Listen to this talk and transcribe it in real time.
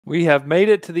We have made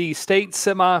it to the state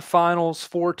semifinals.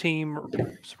 4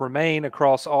 teams remain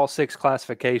across all 6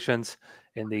 classifications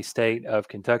in the state of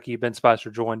Kentucky. Ben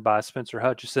Spicer joined by Spencer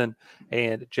Hutchison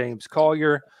and James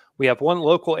Collier. We have one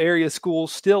local area school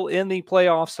still in the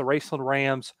playoffs. The Raceland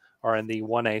Rams are in the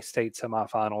 1A state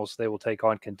semifinals. They will take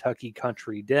on Kentucky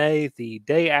Country Day the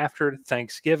day after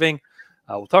Thanksgiving.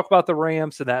 We'll talk about the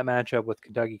Rams and that matchup with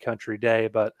Kentucky Country Day.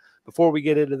 But before we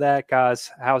get into that, guys,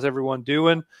 how's everyone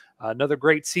doing? Another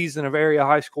great season of area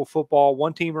high school football.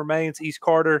 One team remains. East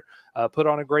Carter put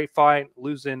on a great fight,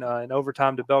 losing in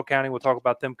overtime to Bell County. We'll talk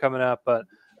about them coming up. But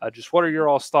just what are your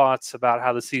all's thoughts about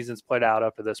how the season's played out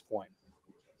up to this point?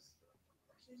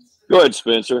 Go ahead,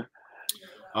 Spencer.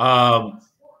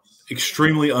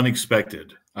 Extremely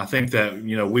unexpected. I think that,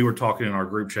 we were talking in our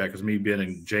group chat because me, Ben,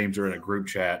 and James are in a group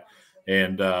chat.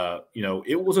 And,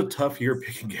 it was a tough year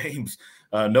picking games.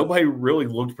 Nobody really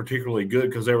looked particularly good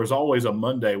because there was always a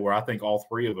Monday where I think all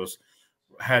 3 of us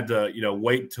had to,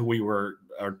 wait till we were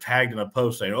tagged in a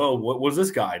post saying, oh, what was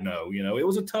this guy know? It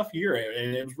was a tough year,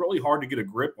 and it was really hard to get a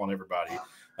grip on everybody.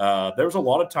 There was a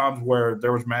lot of times where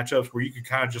there was matchups where you could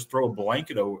kind of just throw a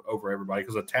blanket over everybody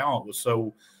because the talent was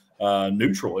so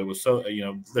neutral. It was so,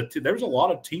 there was a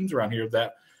lot of teams around here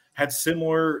that had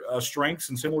similar strengths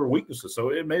and similar weaknesses. So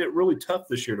it made it really tough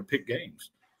this year to pick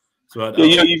games. So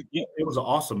it was an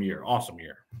awesome year. Awesome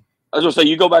year. I was going to say,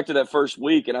 you go back to that first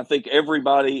week, and I think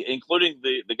everybody, including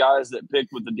the guys that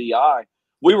picked with the DI,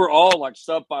 we were all like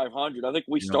sub 500. I think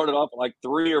we started off like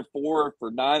 3 or 4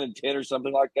 for 9 and 10 or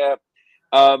something like that.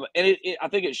 And I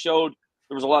think it showed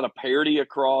there was a lot of parity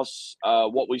across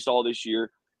what we saw this year.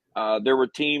 There were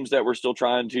teams that were still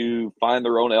trying to find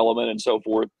their own element and so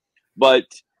forth. But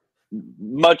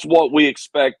much what we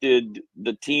expected,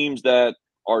 the teams that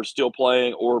are still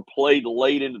playing or played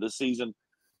late into the season,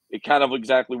 it kind of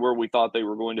exactly where we thought they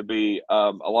were going to be.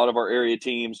 A lot of our area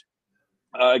teams,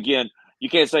 again, you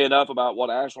can't say enough about what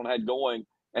Ashland had going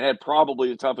and had probably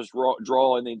the toughest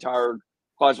draw in the entire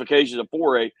classification of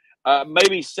 4A,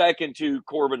 maybe second to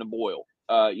Corbin and Boyle.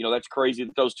 That's crazy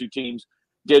that those 2 teams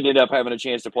didn't end up having a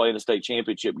chance to play in the state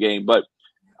championship game. But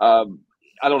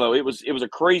I don't know. It was a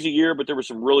crazy year, but there was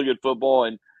some really good football.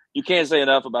 And you can't say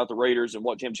enough about the Raiders and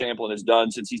what Tim Champlin has done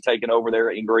since he's taken over there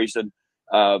in Grayson.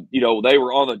 They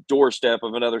were on the doorstep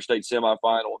of another state semifinal.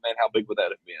 Man, how big would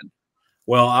that have been?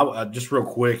 Well, I just real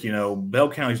quick, Bell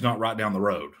County's not right down the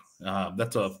road.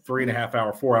 That's a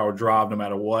 3.5-hour, 4-hour drive no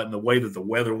matter what. And the way that the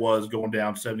weather was going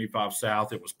down 75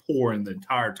 South, it was pouring the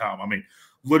entire time. I mean,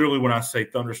 literally when I say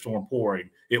thunderstorm pouring,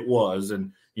 it was.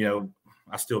 And,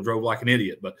 I still drove like an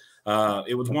idiot. But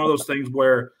it was one of those things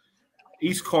where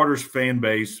East Carter's fan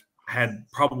base had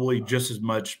probably just as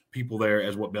much people there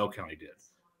as what Bell County did.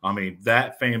 I mean,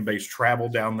 that fan base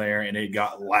traveled down there and it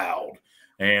got loud.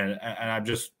 And I'm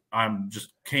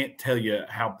just can't tell you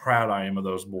how proud I am of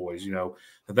those boys.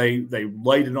 They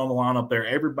laid it on the line up there.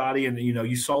 Everybody, and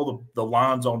you saw the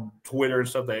lines on Twitter and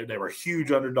stuff. They were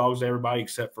huge underdogs to everybody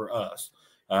except for us.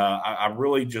 I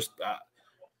really just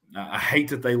I hate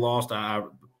that they lost.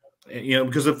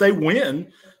 Because if they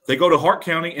win, they go to Hart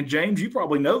County. And James, you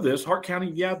probably know this. Hart County,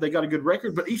 yeah, they got a good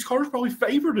record, but East Carter's probably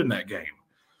favored in that game.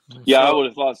 Yeah, I would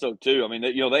have thought so too. I mean,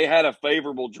 they had a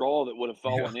favorable draw that would have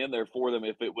fallen in there for them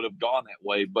if it would have gone that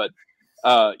way. But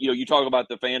you talk about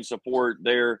the fan support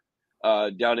there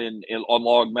down on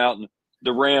Log Mountain.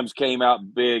 The Rams came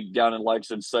out big down in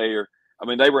Lexington Sayre. I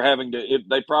mean,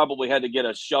 they probably had to get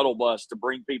a shuttle bus to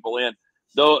bring people in.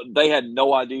 Though they had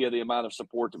no idea the amount of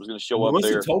support that was going to show up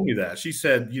there. Melissa told me that. She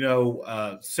said,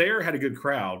 Sayre had a good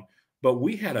crowd, but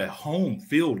we had a home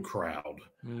field crowd.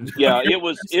 Yeah, it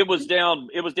was down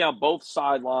both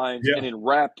sidelines and then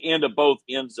wrapped into both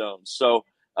end zones. So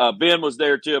Ben was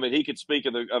there too. I mean, he could speak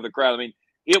of the crowd. I mean,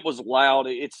 it was loud.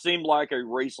 It seemed like a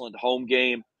Raceland home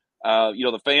game.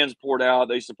 The fans poured out.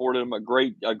 They supported them. A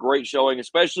great showing,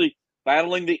 especially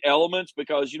battling the elements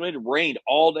because it rained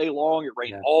all day long. It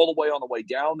rained all the way on the way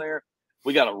down there.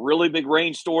 We got a really big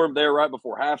rainstorm there right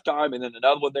before halftime, and then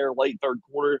another one there late third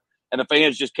quarter, and the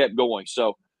fans just kept going.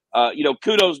 So,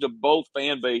 kudos to both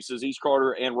fan bases, East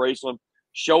Carter and Raceland,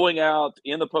 showing out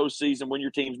in the postseason when your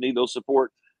teams need those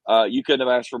support. You couldn't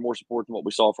have asked for more support than what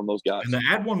we saw from those guys. And to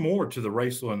add one more to the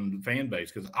Raceland fan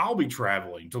base, because I'll be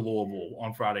traveling to Louisville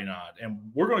on Friday night, and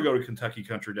we're going to go to Kentucky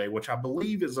Country Day, which I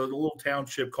believe is a little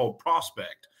township called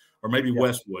Prospect, or maybe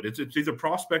Westwood. It's either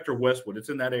Prospect or Westwood. It's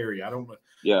in that area. I don't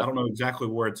know exactly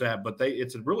where it's at, but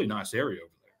it's a really nice area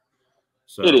over there.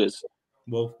 So it is.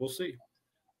 We'll see.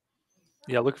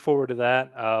 Yeah, look forward to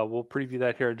that. We'll preview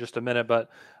that here in just a minute.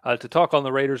 But to talk on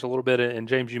the Raiders a little bit, and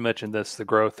James, you mentioned this, the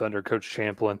growth under Coach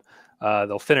Champlin.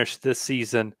 They'll finish this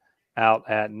season out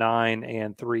at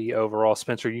 9-3 overall.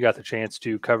 Spencer, you got the chance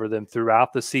to cover them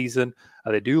throughout the season.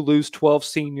 They do lose 12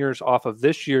 seniors off of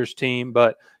this year's team,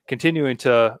 but continuing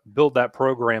to build that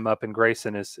program up in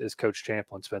Grayson is Coach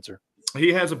Champlin, Spencer.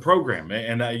 He has a program,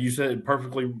 and you said it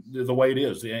perfectly the way it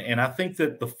is. And I think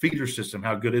that the feeder system,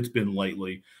 how good it's been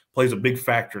lately, plays a big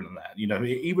factor in that. You know,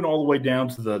 even all the way down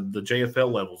to the JFL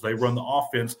levels, they run the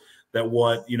offense that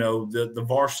what, you know, the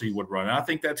varsity would run. And I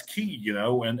think that's key, you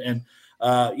know, and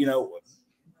you know,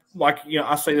 like, you know,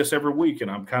 I say this every week,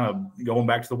 and I'm kind of going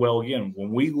back to the well again.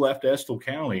 When we left Estill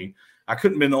County, I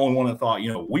couldn't have been the only one that thought,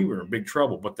 you know, we were in big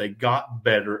trouble, but they got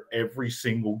better every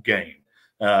single game.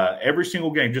 Every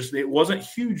single game, just it wasn't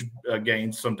huge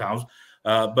gains sometimes,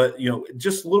 but, you know,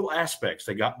 just little aspects.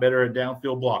 They got better at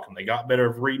downfield blocking. They got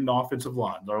better at reading offensive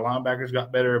line. Their linebackers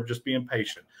got better at just being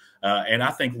patient. And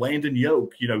I think Landon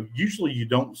Yoke, you know, usually you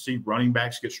don't see running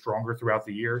backs get stronger throughout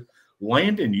the year.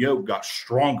 Landon Yoke got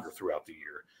stronger throughout the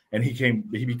year, and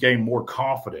he became more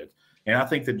confident. And I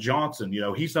think that Johnson, you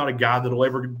know, he's not a guy that'll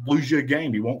ever lose you a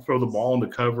game. He won't throw the ball into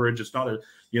coverage. It's not a,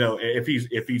 you know, if he's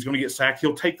going to get sacked,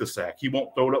 he'll take the sack. He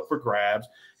won't throw it up for grabs.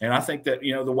 And I think that,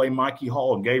 you know, the way Mikey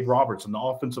Hall and Gabe Roberts and the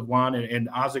offensive line and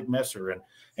Isaac Messer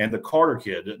and the Carter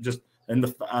kid, just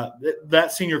and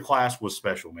that senior class was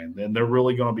special, man. And they're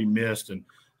really going to be missed. And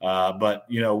but,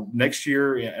 you know, next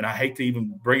year, and I hate to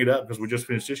even bring it up because we just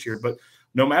finished this year, but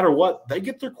no matter what, they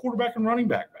get their quarterback and running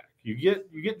back. You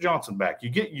get Johnson back.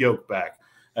 You get Yoke back.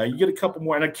 You get a couple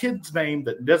more. And a kid's name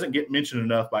that doesn't get mentioned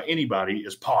enough by anybody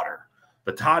is Potter,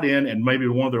 the tight end and maybe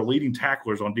one of their leading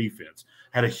tacklers on defense.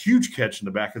 Had a huge catch in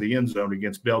the back of the end zone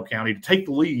against Bell County to take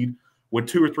the lead with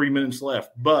 2 or 3 minutes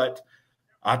left. But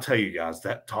I tell you guys,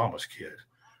 that Thomas kid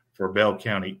for Bell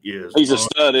County he's a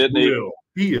stud, isn't he?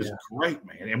 He is great,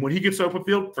 man. And when he gets open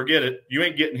field, forget it. You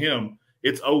ain't getting him.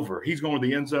 It's over. He's going to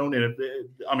the end zone.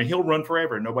 And he'll run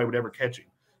forever and nobody would ever catch him.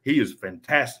 He is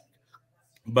fantastic.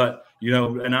 But, you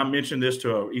know, and I mentioned this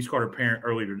to a East Carter parent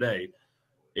earlier today.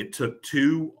 It took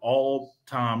 2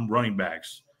 all-time running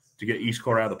backs to get East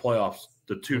Carter out of the playoffs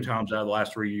the 2 times out of the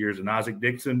last 3 years, and Isaac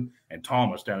Dixon and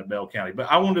Thomas down at Bell County.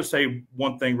 But I wanted to say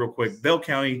one thing real quick. Bell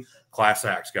County, class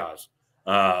acts, guys.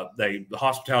 The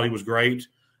hospitality was great.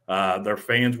 Their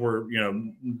fans were, you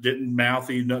know,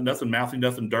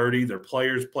 nothing dirty. Their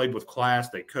players played with class.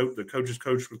 The coaches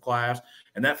coached with class,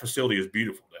 and that facility is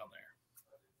beautiful down there.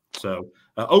 So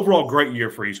overall, great year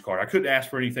for East Carter. I couldn't ask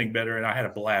for anything better, and I had a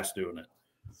blast doing it.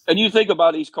 And you think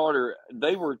about East Carter,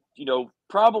 they were, you know,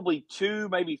 probably 2,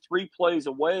 maybe 3 plays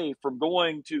away from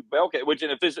going to Bell County. Which,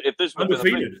 and if this would have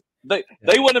been they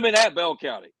wouldn't have been at Bell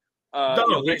County.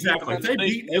 No, exactly. They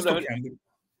beat Estill County.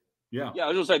 Yeah,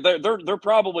 I was going to say they're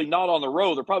probably not on the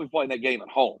road. They're probably playing that game at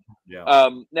home. Yeah.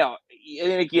 Now,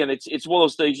 and again, it's one of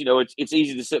those things. You know, it's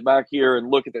easy to sit back here and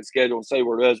look at that schedule and say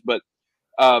where it is, but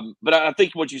I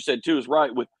think what you said too is right.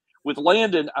 With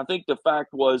Landon, I think the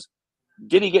fact was,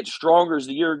 did he get stronger as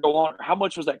the year go on? How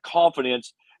much was that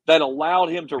confidence that allowed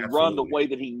him to run the way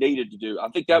that he needed to do? I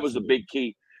think that was the big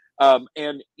key.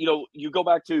 And you know, you go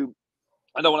back to,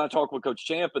 I know when I talked with Coach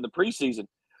Champ in the preseason,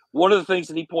 one of the things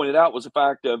that he pointed out was the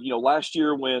fact of, you know, last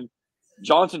year when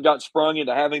Johnson got sprung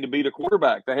into having to beat a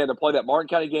quarterback, they had to play that Martin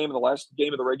County game in the last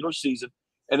game of the regular season,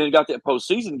 and then got that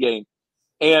postseason game.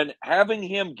 And having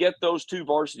him get those 2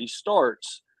 varsity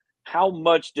starts, how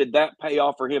much did that pay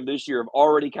off for him this year of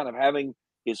already kind of having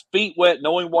his feet wet,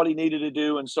 knowing what he needed to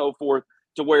do and so forth,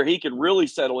 to where he can really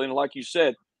settle in? And like you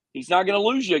said, he's not going to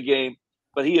lose you a game,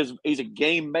 but he's a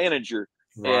game manager.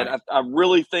 Right. And I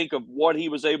really think of what he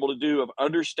was able to do, of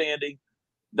understanding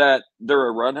that they're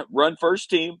a run first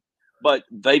team, but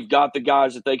they've got the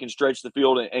guys that they can stretch the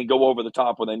field and go over the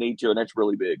top when they need to, and that's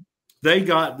really big. They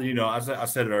got, you know, as I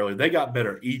said it earlier, they got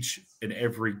better each and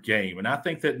every game. And I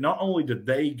think that not only did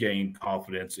they gain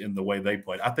confidence in the way they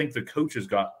played, I think the coaches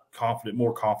got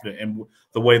more confident in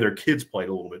the way their kids played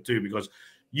a little bit too, because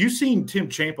you've seen Tim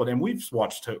Champlin, and we've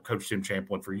watched Coach Tim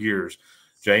Champlin for years,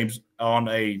 James, on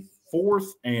a 4th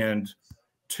and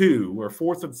 2 or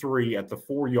 4th and 3 at the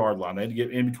 4-yard line. They had to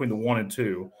get in between the 1 and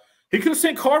 2. He could have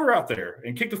sent Carter out there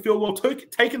and kicked the field goal,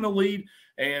 taken the lead,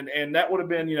 and that would have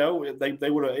been, you know, they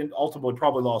would have ultimately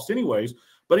probably lost anyways.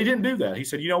 But he didn't do that. He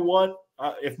said, you know what?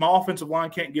 If my offensive line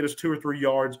can't get us 2 or 3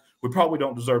 yards, we probably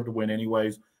don't deserve to win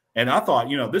anyways. And I thought,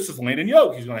 you know, this is Landon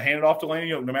Yoke. He's going to hand it off to Landon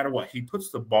Yoke no matter what. He puts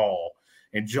the ball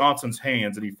in Johnson's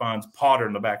hands, and he finds Potter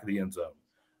in the back of the end zone.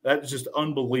 That is just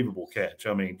unbelievable catch.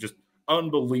 I mean, just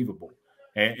unbelievable.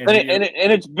 And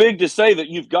it's big to say that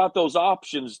you've got those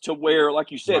options to where,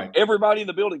 like you said, right. Everybody in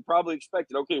the building probably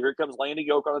expected, okay, here comes Landon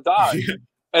Yoke on a dive. Yeah.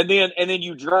 And then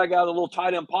you drag out a little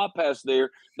tight end pop pass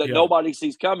there that nobody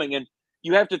sees coming. And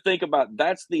you have to think about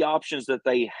that's the options that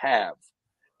they have.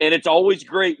 And it's always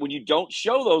great when you don't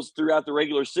show those throughout the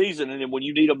regular season, and then when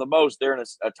you need them the most, they're in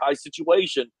a tight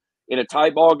situation, in a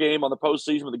tight ball game on the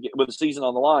postseason with the season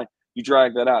on the line. You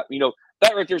drag that out.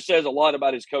 That right there says a lot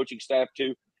about his coaching staff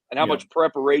too, and how much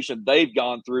preparation they've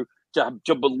gone through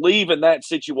to believe in that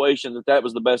situation that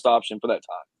was the best option for that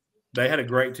time. They had a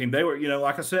great team. They were,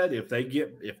 like I said, if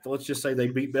let's just say they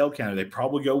beat Bell County, they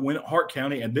probably go win at Hart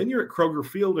County, and then you're at Kroger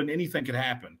Field, and anything can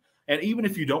happen. And even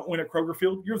if you don't win at Kroger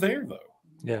Field, you're there though.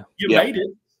 Yeah, you made it.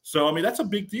 So I mean, that's a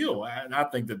big deal. And I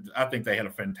think they had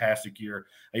a fantastic year.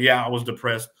 Yeah, I was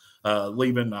depressed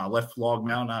leaving. I left Log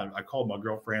Mountain. I called my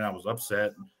girlfriend. I was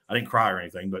upset. I didn't cry or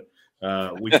anything, but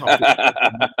we talked.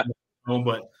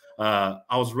 But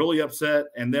I was really upset.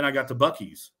 And then I got to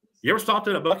Buc-ee's. You ever stopped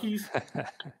at a Buc-ee's?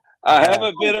 I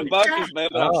haven't been at Buc-ee's, man,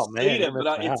 but I've seen it.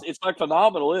 But it's like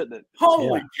phenomenal, isn't it?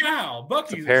 Holy cow,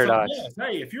 Buc-ee's! Paradise.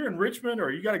 Hey, if you're in Richmond or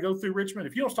you got to go through Richmond,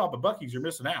 if you don't stop at Buc-ee's, you're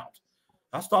missing out.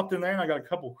 I stopped in there and I got a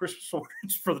couple of Christmas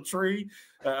ornaments for the tree,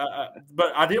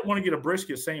 but I didn't want to get a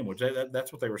brisket sandwich.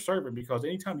 That's what they were serving, because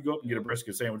anytime you go up and get a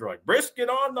brisket sandwich, they're like, brisket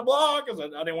on the block. I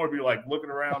didn't want to be like looking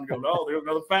around and going, oh, there's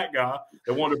another fat guy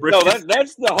that wanted a brisket. No,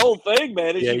 that's the whole thing,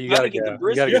 man. Is you got to get the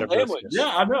brisket sandwich.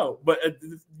 Yeah, I know. But,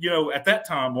 at that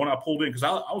time when I pulled in, because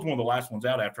I was one of the last ones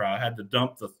out after I had to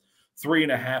dump the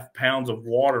 3.5 pounds of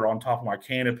water on top of my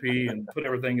canopy and put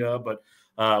everything up. But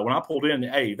when I pulled in,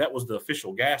 that was the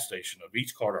official gas station of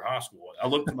East Carter High School. I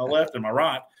looked to my left and my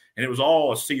right, and it was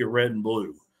all a sea of red and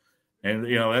blue. And,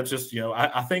 that's just,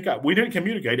 I think we didn't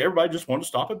communicate. Everybody just wanted to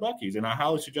stop at Buc-ee's, and I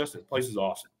highly suggest it. The place is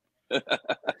awesome.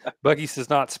 Buc-ee's does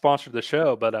not sponsor the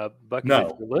show, but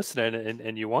Buc-ee's, if you're listening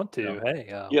and you want to, hey.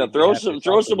 Throw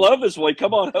some love this way.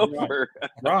 Come on over.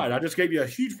 Right. I just gave you a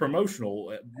huge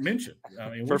promotional mention. I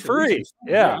mean, for free.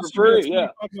 For free,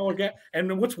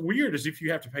 And what's weird is if you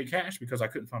have to pay cash, because I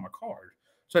couldn't find my card.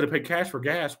 So I had to pay cash for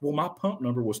gas. Well, my pump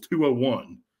number was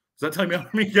 201. Does that tell me how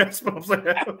many gas pumps I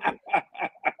have?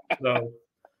 So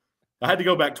I had to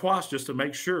go back twice just to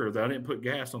make sure that I didn't put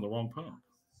gas on the wrong pump.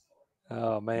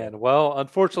 Oh, man. Well,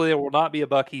 unfortunately, there will not be a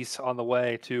Buc-ee's on the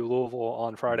way to Louisville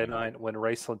on Friday night when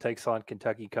Raceland takes on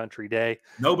Kentucky Country Day.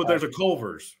 No, but there's a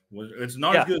Culver's. It's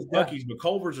not as good as Buc-ee's, but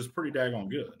Culver's is pretty daggone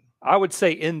good. I would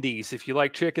say Indy's. If you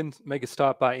like chicken, make a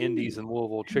stop by Indy's in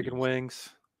Louisville. Chicken wings,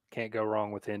 can't go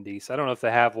wrong with Indy's. I don't know if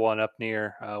they have one up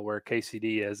near where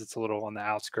KCD is. It's a little on the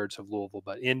outskirts of Louisville,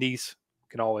 but Indy's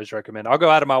can always recommend. I'll go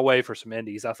out of my way for some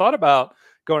Indy's. I thought about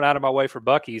going out of my way for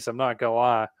Buc-ee's. I'm not going to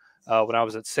lie. When I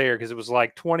was at Sayre, because it was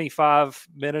like 25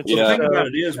 minutes. Well, the thing about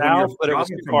it is, but it was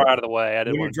too far out of the way.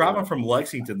 When you're driving from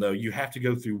Lexington, though, you have to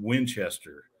go through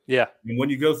Winchester. Yeah. And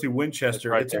when you go through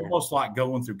Winchester, it's almost like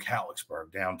going through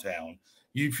Calixburg downtown.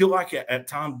 You feel like at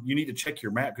times you need to check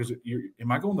your map because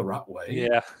am I going the right way?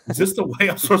 Yeah. Is this the way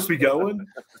I'm supposed to be going?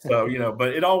 So, but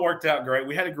it all worked out great.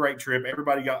 We had a great trip.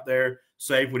 Everybody got there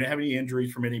safe. We didn't have any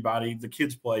injuries from anybody. The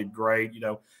kids played great,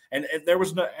 and there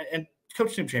was no – and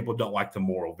Coach Tim Chample don't like the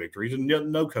moral victories, and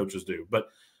no coaches do. But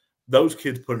those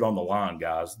kids put it on the line,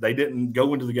 guys. They didn't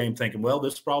go into the game thinking, well,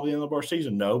 this is probably the end of our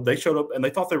season. No, they showed up, and they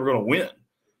thought they were going to win.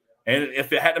 And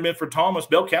if it hadn't been for Thomas,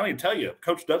 Bell County would tell you.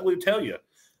 Coach Dudley would tell you.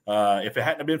 If it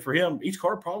hadn't been for him, East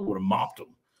Carter probably would have mopped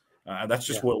them. That's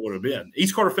just what it would have been.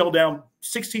 East Carter fell down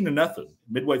 16-0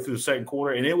 midway through the second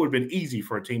quarter, and it would have been easy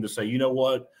for a team to say, you know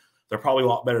what, they're probably a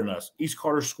lot better than us. East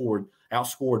Carter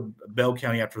outscored Bell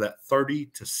County after that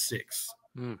 30-6.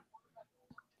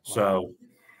 So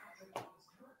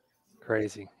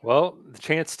crazy. Well, the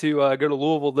chance to go to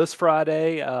Louisville this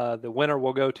Friday. The winner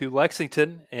will go to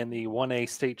Lexington in the 1A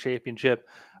state championship.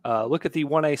 Look at the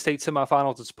 1A state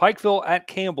semifinals. It's Pikeville at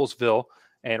Campbellsville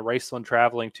and Raceland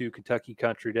traveling to Kentucky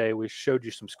Country Day. We showed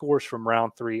you some scores from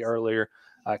round 3 earlier.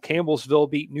 Campbellsville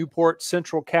beat Newport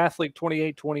Central Catholic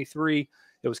 28-23.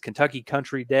 It was Kentucky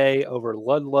Country Day over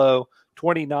Ludlow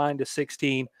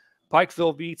 29-16.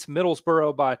 Pikeville beats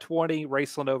Middlesboro by 20.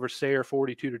 Raceland over Sayre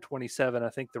 42-27. I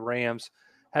think the Rams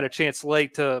had a chance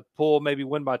late to maybe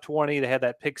win by 20. They had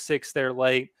that pick 6 there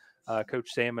late.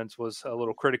 Coach Sammons was a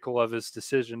little critical of his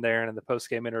decision there and in the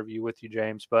post-game interview with you,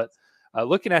 James. But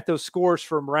looking at those scores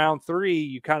from round 3,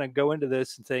 you kind of go into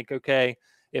this and think, okay,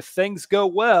 if things go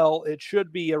well, it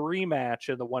should be a rematch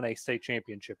in the 1A state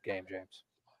championship game, James.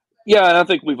 Yeah, and I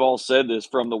think we've all said this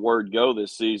from the word go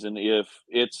this season. If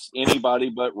it's anybody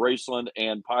but Raceland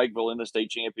and Pikeville in the state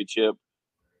championship,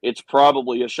 it's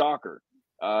probably a shocker.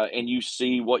 And you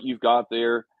see what you've got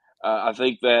there. I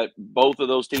think that both of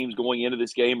those teams going into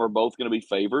this game are both going to be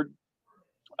favored.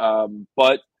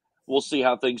 But we'll see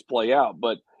how things play out.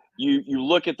 But you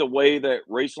look at the way that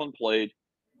Raceland played,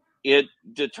 it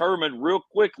determined real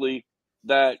quickly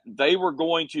that they were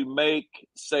going to make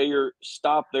Sayre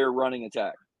stop their running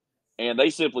attack, and they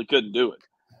simply couldn't do it.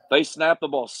 They snapped the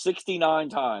ball 69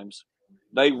 times.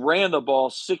 They ran the ball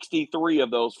 63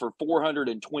 of those for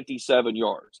 427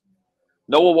 yards.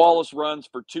 Noah Wallace runs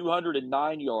for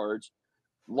 209 yards.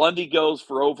 Lundy goes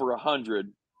for over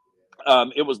 100.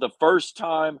 It was the first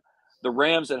time the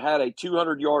Rams had a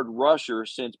 200-yard rusher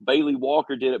since Bailey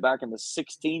Walker did it back in the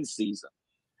 2016 season.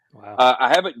 Wow. I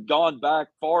haven't gone back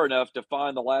far enough to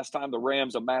find the last time the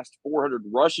Rams amassed 400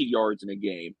 rushing yards in a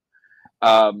game.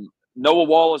 Noah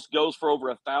Wallace goes for over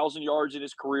 1,000 yards in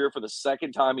his career for the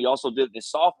second time. He also did it in his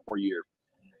sophomore year.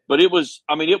 But it was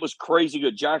crazy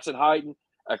good. Jackson Hyten,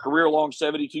 a career-long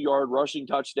 72-yard rushing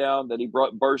touchdown that he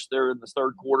burst there in the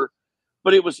third quarter.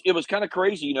 But it was kind of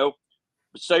crazy, you know.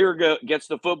 Sayre gets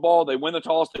the football. They win the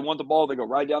toss. They want the ball. They go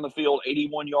right down the field,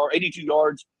 82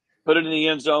 yards, put it in the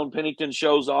end zone. Pennington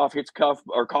shows off, hits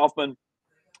Kaufman.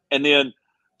 And then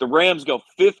the Rams go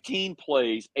 15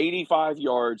 plays, 85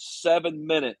 yards, 7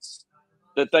 minutes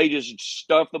that they just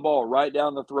stuff the ball right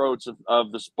down the throats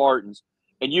of the Spartans.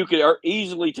 And you could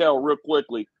easily tell real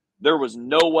quickly there was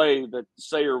no way that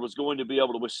Sayre was going to be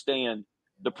able to withstand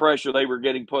the pressure they were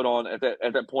getting put on at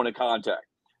that point of contact.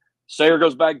 Sayre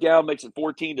goes back down, makes it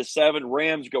 14-7.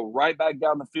 Rams go right back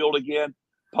down the field again,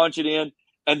 punch it in.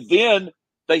 And then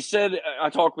they said, I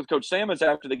talked with Coach Sammons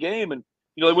after the game, and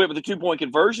you know, they went with the 2-point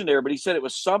conversion there, but he said it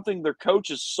was something their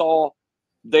coaches saw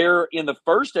there in the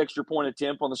first extra point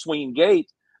attempt on the swinging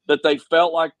gate that they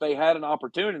felt like they had an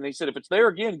opportunity. And they said, if it's there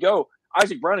again, go.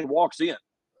 Isaac Browning walks in.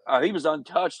 He was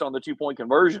untouched on the 2-point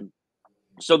conversion.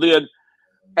 So then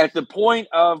at the point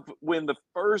of when the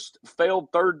first failed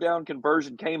third down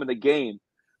conversion came in the game,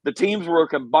 the teams were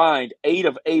combined 8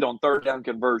 of 8 on third down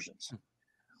conversions.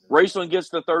 Raceland gets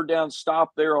the third down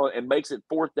stop there and makes it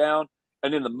fourth down.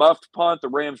 And then the muffed punt, the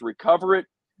Rams recover it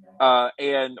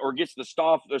or gets the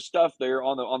stuff there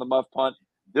on the muffed punt.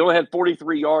 They only had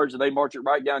 43 yards, and they march it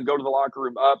right down, go to the locker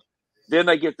room up. Then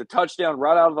they get the touchdown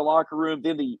right out of the locker room.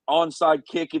 Then the onside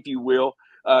kick, if you will.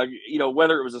 You know,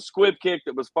 whether it was a squib kick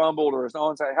that was fumbled or an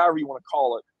onside, however you want to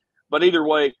call it. But either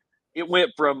way, it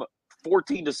went from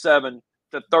 14-7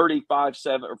 to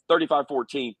 35-7 or 35-14.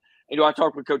 And, you know, I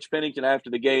talked with Coach Pennington after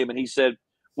the game, and he said,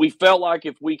 we felt like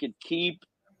if we could keep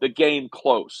the game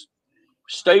close,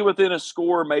 stay within a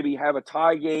score, maybe have a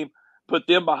tie game, put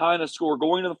them behind a score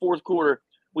going into the fourth quarter,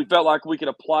 we felt like we could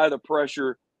apply the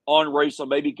pressure on Raceland,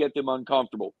 maybe get them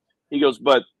uncomfortable. He goes,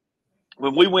 but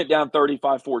when we went down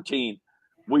 35-14,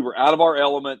 we were out of our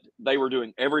element. They were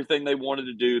doing everything they wanted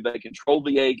to do. They controlled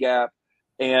the A gap.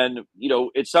 And, you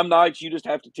know, it's some nights you just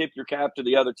have to tip your cap to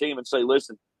the other team and say,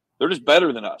 listen, they're just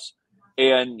better than us.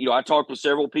 And, you know, I talked with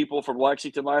several people from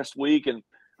Lexington last week, and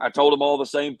I told them all the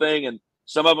same thing. And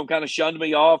some of them kind of shunned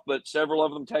me off, but several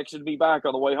of them texted me back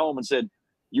on the way home and said,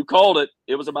 you called it.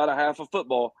 It was about a half of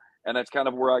football. And that's kind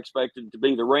of where I expected it to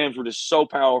be. The Rams were just so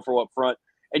powerful up front.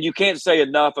 And you can't say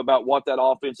enough about what that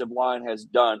offensive line has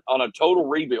done on a total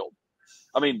rebuild.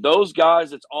 I mean, those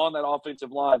guys that's on that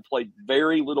offensive line played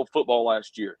very little football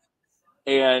last year.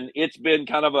 And it's been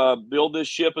kind of a build this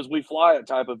ship as we fly it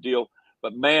type of deal.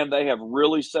 But, man, they have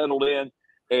really settled in.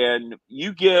 And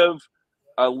you give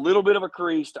a little bit of a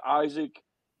crease to Isaac,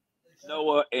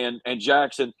 Noah, and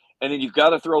Jackson, and then you've got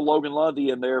to throw Logan Lundy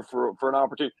in there for an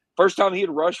opportunity. First time he had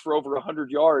rushed for over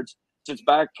 100 yards since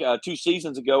back 2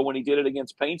 seasons ago when he did it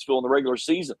against Paintsville in the regular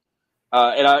season.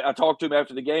 And I talked to him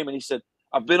after the game, and he said,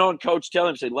 I've been on coach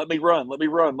telling him, say, let me run.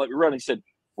 He said,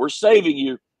 we're saving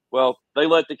you. Well, they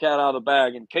let the cat out of the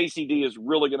bag, and KCD is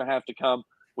really going to have to come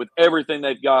with everything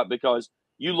they've got because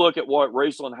you look at what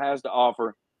Raceland has to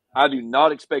offer. I do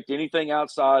not expect anything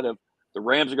outside of the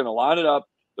Rams are going to line it up.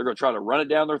 They're going to try to run it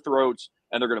down their throats,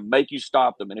 and they're going to make you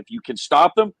stop them. And if you can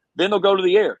stop them, then they'll go to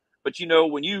the air. But, you know,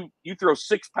 when you throw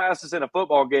 6 passes in a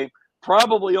football game,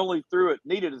 probably only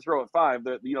needed to throw it 5.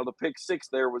 The pick 6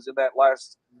 there was in that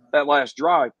last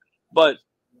drive. But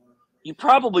you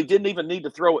probably didn't even need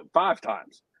to throw it 5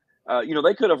 times.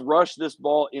 They could have rushed this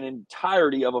ball in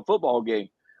entirety of a football game.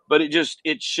 But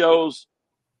it shows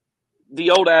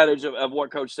the old adage of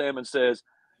what Coach Salmon says,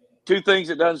 2 things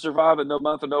that doesn't survive in the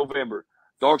month of November.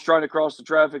 Dogs trying to cross the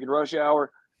traffic in rush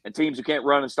hour and teams who can't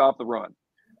run and stop the run.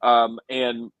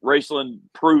 And Raceland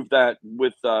proved that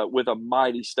with a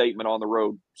mighty statement on the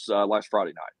road last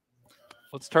Friday night.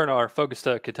 Let's turn our focus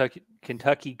to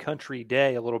Kentucky Country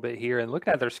Day a little bit here and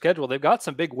looking at their schedule. They've got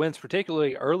some big wins,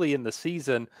 particularly early in the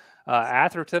season.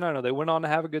 Atherton, I know they went on to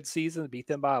have a good season, beat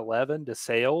them by 11 to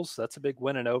Sales. That's a big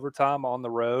win in overtime on the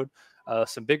road.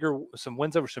 Some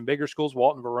wins over some bigger schools.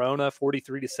 Walton Verona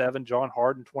 43-7, John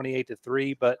Hardin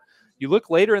 28-3. But you look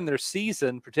later in their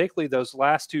season, particularly those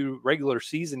last two regular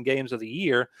season games of the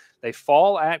year, they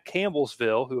fall at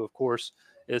Campbellsville, who of course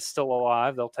is still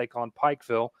alive. They'll take on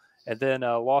Pikeville. And then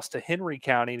lost to Henry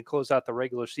County to close out the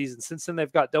regular season. Since then,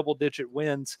 they've got double-digit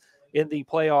wins in the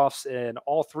playoffs in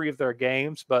all three of their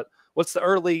games. But what's the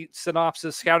early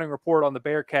synopsis, scouting report on the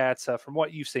Bearcats from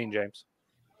what you've seen, James?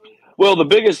 Well, the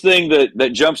biggest thing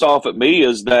that jumps off at me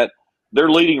is that their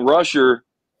leading rusher,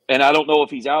 and I don't know if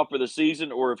he's out for the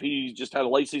season or if he just had a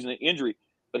late season injury,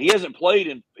 but he hasn't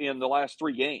played in the last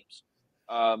three games.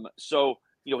 So,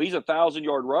 he's a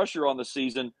 1,000-yard rusher on the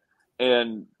season.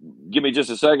 And give me just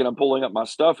a second. I'm pulling up my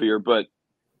stuff here. But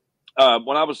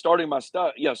when I was starting my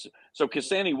stuff, yes. So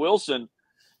Cassani Wilson,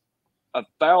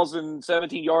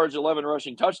 1,017 yards, 11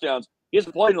 rushing touchdowns. He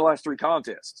hasn't played in the last three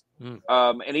contests.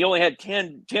 And he only had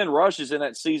 10 rushes in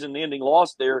that season-ending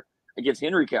loss there against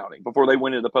Henry County before they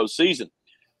went into the postseason.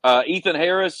 Ethan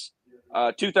Harris,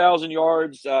 2,000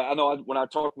 yards. I know when I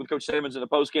talked with Coach Simmons in the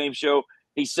postgame show,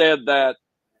 he said that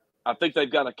I think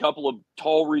they've got a couple of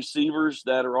tall receivers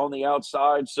that are on the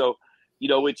outside. So,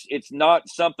 it's not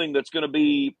something that's going to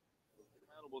be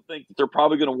 – think that they're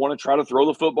probably going to want to try to throw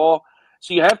the football.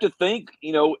 So you have to think,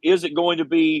 is it going to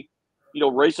be,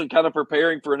 Raceland kind of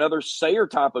preparing for another Sayer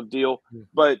type of deal?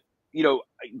 But,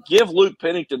 give Luke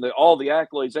Pennington all the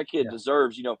accolades that kid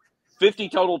deserves. 50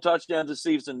 total touchdowns this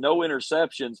season, no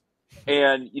interceptions.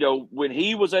 And, when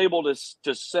he was able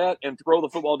to set and throw the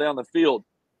football down the field,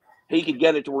 he could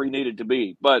get it to where he needed to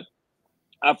be. But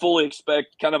I fully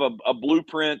expect kind of a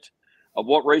blueprint of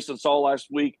what Raceland saw last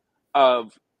week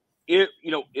of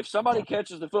if somebody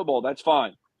catches the football, that's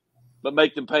fine, but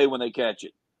make them pay when they catch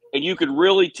it. And you could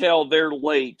really tell they're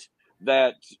late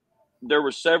that there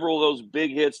were several of those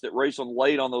big hits that Raceland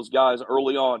laid on those guys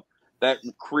early on that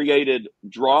created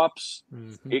drops.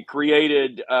 Mm-hmm. It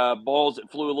created balls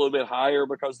that flew a little bit higher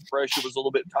because the pressure was a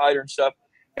little bit tighter and stuff.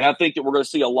 And I think that we're going to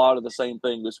see a lot of the same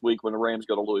thing this week when the Rams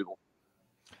go to Louisville.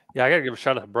 Yeah, I got to give a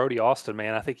shout out to Brody Austin,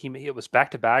 man. I think it was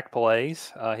back-to-back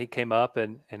plays. He came up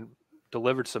and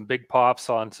delivered some big pops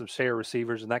on some share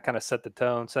receivers, and that kind of set the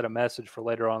tone, set a message for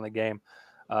later on in the game,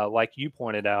 like you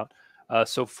pointed out.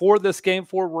 So for this game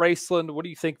for Raceland, what do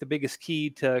you think the biggest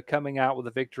key to coming out with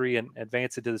a victory and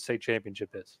advancing to the state championship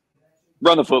is?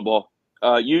 Run the football.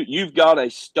 You've got a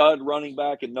stud running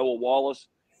back in Noah Wallace.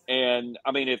 And,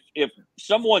 I mean, if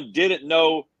someone didn't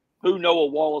know who Noah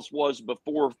Wallace was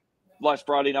before last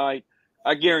Friday night,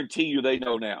 I guarantee you they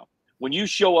know now. When you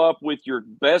show up with your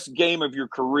best game of your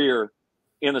career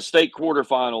in the state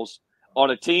quarterfinals on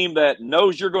a team that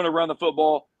knows you're going to run the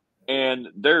football and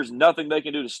there's nothing they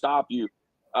can do to stop you,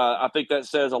 I think that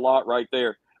says a lot right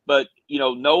there. But,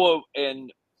 Noah,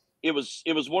 and it was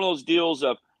one of those deals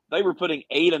of they were putting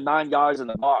 8 and 9 guys in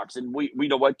the box. And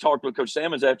I talked with Coach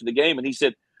Sammons after the game, and he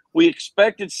said, we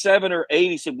expected 7 or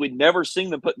 8. He said we'd never seen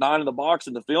them put 9 in the box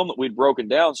in the film that we'd broken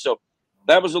down. So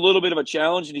that was a little bit of a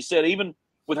challenge. And he said even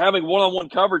with having one-on-one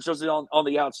coverage on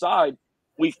the outside,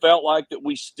 we felt like that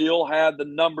we still had the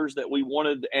numbers that we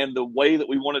wanted and the way that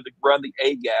we wanted to run the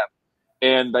A-gap.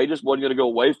 And they just wasn't going to go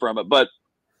away from it. But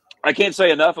I can't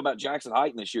say enough about Jackson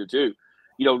Heighton this year too.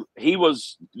 He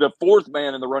was the 4th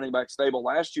man in the running back stable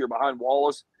last year behind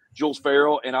Wallace, Jules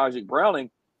Farrell, and Isaac Browning.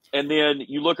 And then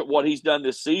you look at what he's done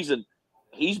this season.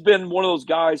 He's been one of those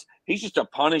guys, he's just a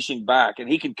punishing back. And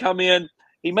he can come in.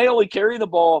 He may only carry the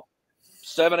ball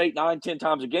 7, 8, 9, 10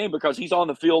 times a game because he's on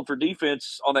the field for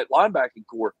defense on that linebacking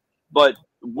core. But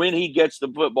when he gets the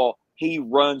football, he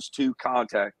runs to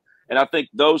contact. And I think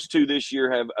those two this year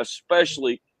have,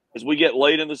 especially as we get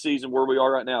late in the season where we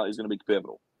are right now, is going to be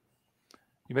pivotal.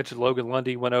 You mentioned Logan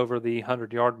Lundy went over the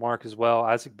 100-yard mark as well.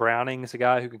 Isaac Browning is a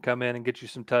guy who can come in and get you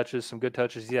some touches, some good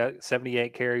touches. He had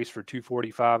 78 carries for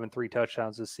 245 and 3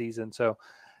 touchdowns this season. So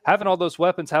having all those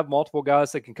weapons, have multiple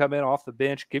guys that can come in off the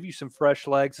bench, give you some fresh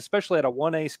legs, especially at a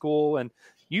 1A school. And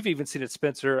you've even seen it,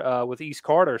 Spencer, with East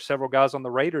Carter, several guys on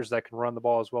the Raiders that can run the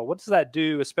ball as well. What does that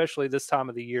do, especially this time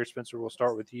of the year? Spencer, we'll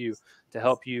start with you to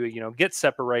help you, get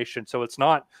separation. So it's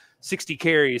not 60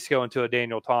 carries going to a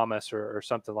Daniel Thomas or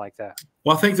something like that.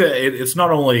 Well, I think that it's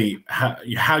not only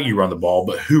how you run the ball,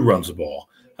 but who runs the ball.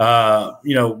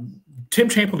 Tim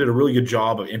Champlin did a really good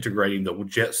job of integrating the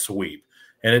jet sweep.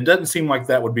 And it doesn't seem like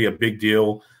that would be a big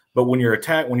deal. But when you're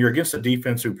against a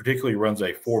defense who particularly runs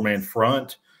a 4-man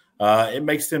front, it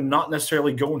makes them not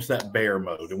necessarily go into that bear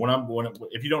mode. And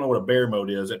if you don't know what a bear mode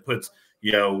is, it puts,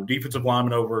 defensive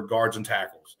linemen over guards and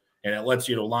tackles, and it lets,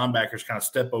 linebackers kind of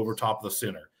step over top of the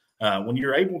center. When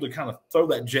you're able to kind of throw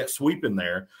that jet sweep in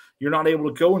there, you're not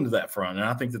able to go into that front. And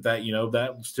I think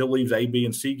that still leaves A, B,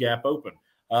 and C gap open.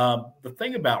 The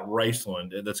thing about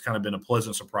Raceland that's kind of been a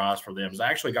pleasant surprise for them is I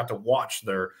actually got to watch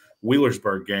their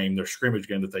Wheelersburg game, their scrimmage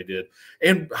game that they did.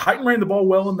 And Huyton ran the ball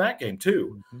well in that game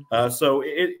too. I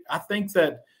think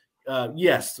that,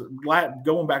 yes,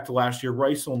 going back to last year,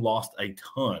 Raceland lost a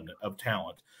ton of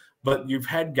talent. But you've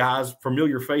had guys,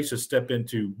 familiar faces, step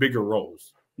into bigger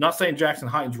roles. Not saying Jackson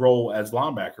Huyton's role as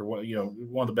linebacker,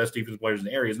 one of the best defensive players in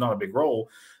the area, is not a big role,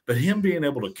 but him being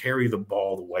able to carry the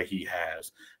ball the way he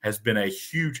has been a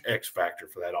huge X factor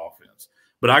for that offense.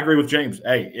 But I agree with James.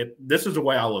 Hey, this is the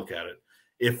way I look at it.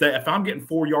 If I'm getting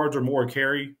 4 yards or more a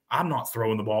carry, I'm not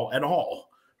throwing the ball at all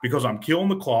because I'm killing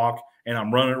the clock and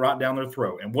I'm running it right down their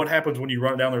throat. And what happens when you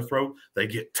run it down their throat? They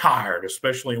get tired,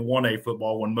 especially in 1A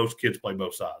football when most kids play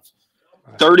both sides.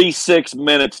 36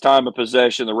 minutes time of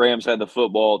possession. The Rams had the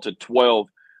football to 12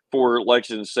 for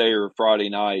Lexington Sayre Friday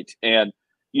night. And,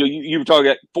 you were talking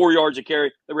about 4 yards a carry.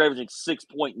 They were averaging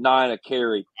 6.9 a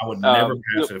carry. I would never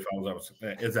pass it if I was –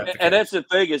 is that the case? And that's the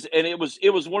thing is – and it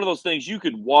was one of those things you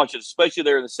could watch it, especially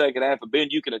there in the second half. And, Ben,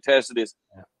 you can attest to this.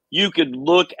 You could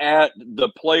look at the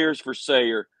players for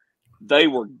Sayre. They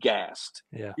were gassed.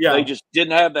 Yeah. They just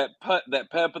didn't have that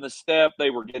pep in the step.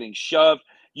 They were getting shoved.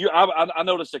 I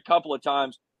noticed a couple of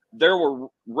times there were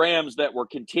Rams that were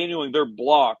continuing their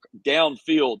block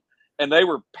downfield, and they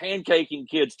were pancaking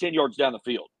kids 10 yards down the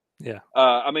field. Yeah.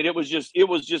 It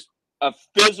was just a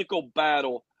physical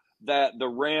battle that the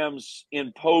Rams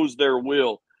imposed their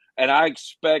will, and I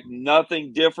expect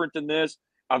nothing different than this.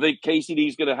 I think KCD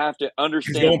is going to have to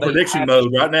understand. He's going prediction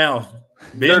mode right now.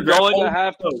 They're going to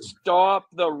have to stop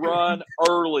the run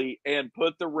early and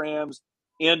put the Rams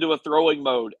into a throwing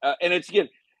mode. And it's, again,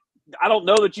 I don't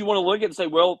know that you want to look at it and say,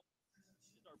 well,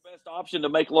 it's our best option to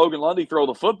make Logan Lundy throw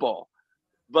the football.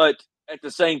 But at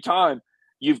the same time,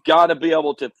 you've got to be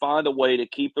able to find a way to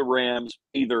keep the Rams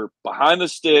either behind the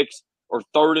sticks or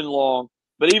 3rd and long.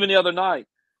 But even the other night,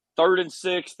 3rd and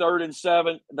 6, 3rd and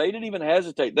 7, they didn't even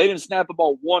hesitate. They didn't snap the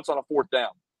ball once on a 4th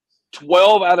down.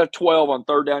 12 out of 12 on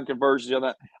 3rd down conversions on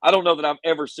that. I don't know that I've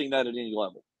ever seen that at any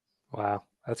level. Wow,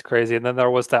 that's crazy. And then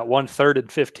there was that 1 3rd and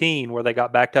 15 where they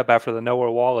got backed up after the Noah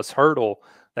Wallace hurdle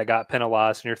that got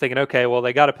penalized. And you're thinking, okay, well,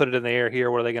 they got to put it in the air here.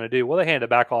 What are they going to do? Well, they hand it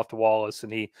back off to Wallace,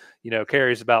 and he,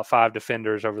 carries about 5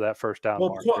 defenders over that first down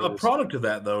mark. A product of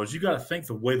that, though, is you got to think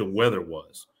the way the weather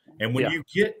was. And when you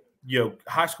get,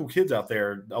 high school kids out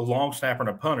there, a long snapper and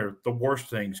a punter, the worst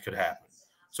things could happen.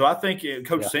 So I think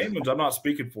Coach Samuels, I'm not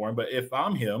speaking for him, but if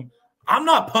I'm him, I'm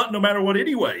not punting no matter what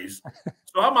anyways.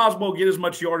 So I might as well get as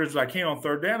much yardage as I can on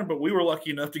 3rd down, but we were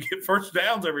lucky enough to get first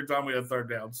downs every time we had 3rd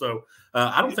down. So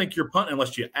I don't think you're punting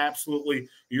unless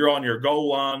you're on your goal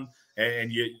line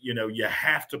and you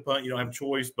have to punt. You don't have a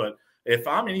choice. But if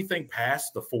I'm anything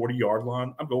past the 40-yard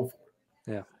line, I'm going for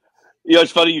it. Yeah.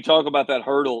 It's funny you talk about that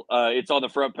hurdle. It's on the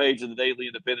front page of the Daily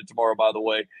Independent tomorrow, by the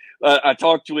way. I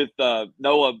talked with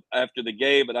Noah after the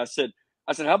game, and I said,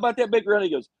 how about that big run? He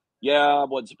goes, yeah, I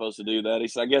wasn't supposed to do that. He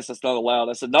said, I guess that's not allowed.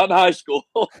 I said, not in high school.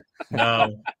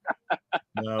 No.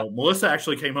 Melissa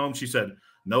actually came home. She said,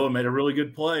 Noah made a really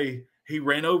good play. He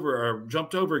ran over or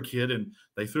jumped over a kid, and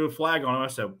they threw a flag on him. I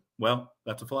said, well,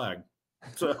 that's a flag.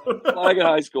 So. Flag in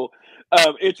high school.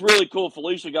 It's really cool.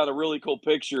 Felicia got a really cool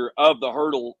picture of the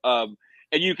hurdle, and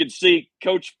you can see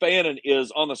Coach Fannin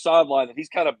is on the sideline, and he's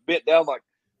kind of bit down, like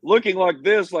looking like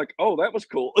this, like, oh, that was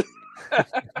cool.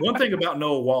 One thing about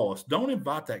Noah Wallace, don't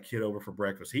invite that kid over for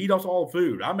breakfast. He eats all the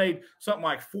food. I made something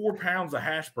like 4 pounds of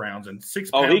hash browns and 6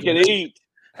 pounds. Oh, he can eat.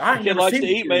 He likes to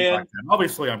eat, man. Like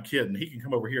obviously, I'm kidding. He can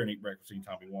come over here and eat breakfast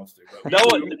anytime he wants to. But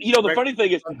the funny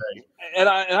thing is, and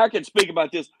I can speak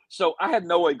about this. So I had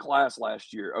Noah in class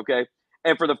last year, okay?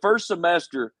 And for the first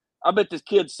semester, I bet this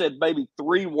kid said maybe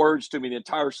 3 words to me the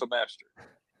entire semester.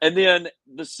 And then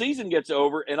the season gets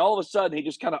over, and all of a sudden he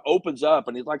just kind of opens up,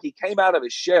 and he's like he came out of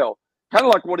his shell, kind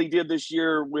of like what he did this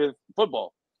year with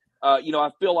football.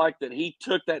 I feel like that he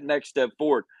took that next step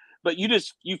forward. But you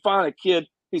find a kid.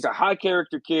 He's a high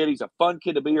character kid. He's a fun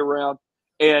kid to be around.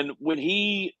 And when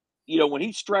he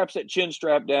straps that chin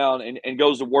strap down and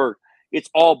goes to work, it's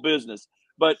all business.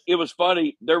 But it was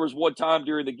funny. There was one time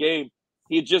during the game,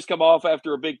 he had just come off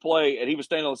after a big play, and he was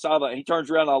standing on the sideline. He turns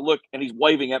around, and I look, and he's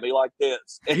waving at me like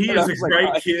this. And he is a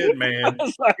great kid, man.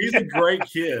 He's a great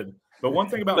kid. But one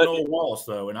thing about Noah Wallace,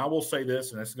 though, and I will say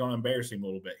this, and this is going to embarrass him a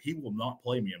little bit, he will not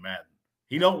play me in Madden.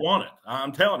 He don't want it.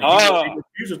 I'm telling you. He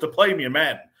refuses to play me in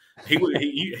Madden.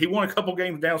 He won a couple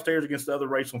games downstairs against the other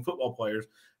Raceland football players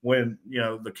when,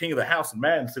 the king of the house in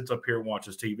Madden sits up here and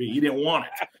watches TV. He didn't want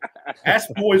it. Ask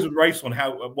boys with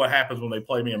Raceland what happens when they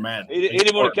play me in Madden. He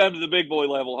didn't want to come to the big boy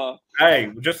level, huh?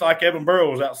 Hey, just like Evan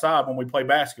Burrow was outside when we play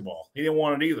basketball. He didn't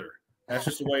want it either. That's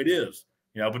just the way it is.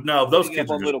 But no, those kids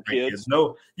are little kids.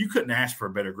 No, you couldn't ask for a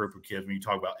better group of kids when you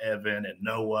talk about Evan and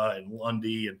Noah and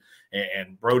Lundy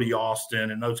and Brody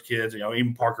Austin and those kids,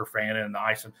 even Parker Fannin and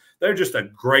Ison. They're just a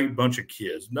great bunch of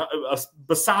kids.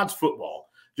 Besides football,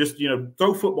 just,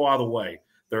 throw football out of the way.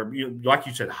 They're, like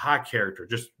you said, high character,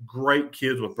 just great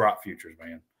kids with bright futures,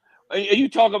 man. You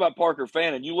talk about Parker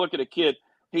Fannin. You look at a kid,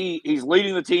 he's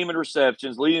leading the team in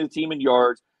receptions, leading the team in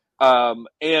yards.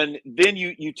 And then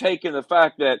you take in the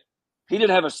fact that he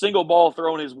didn't have a single ball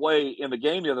thrown his way in the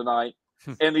game the other night,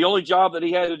 and the only job that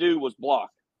he had to do was block.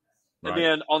 Right. And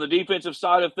then on the defensive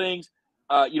side of things,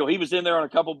 he was in there on a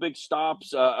couple big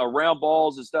stops around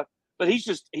balls and stuff. But he's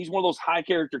one of those high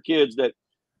character kids that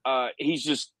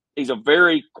he's a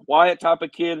very quiet type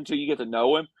of kid until you get to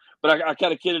know him. But I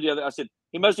kind of kidded the other. I said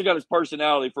he must have got his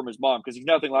personality from his mom because he's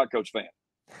nothing like Coach Fan.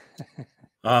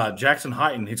 Jackson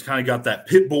Hyten, he's kind of got that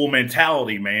pit bull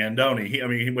mentality, man, don't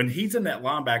he? When he's in that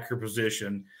linebacker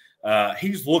position,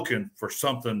 he's looking for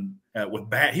something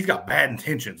he's got bad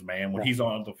intentions, man. When he's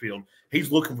on the field,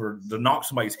 he's looking to knock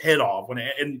somebody's head off.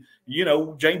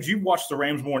 James, you've watched the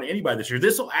Rams more than anybody this year.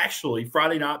 This will actually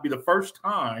Friday night be the first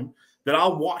time that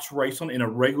I'll watch Raceland in a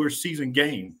regular season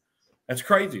game. That's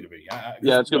crazy to me.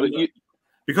 It's gonna be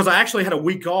because I actually had a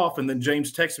week off, and then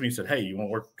James texted me and said, "Hey, you want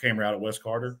to work the camera out at West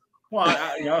Carter?" Well,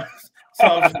 so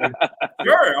I was just like,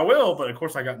 sure, I will. But of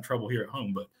course, I got in trouble here at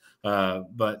home.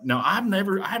 But no, I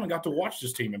haven't got to watch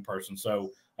this team in person.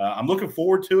 So I'm looking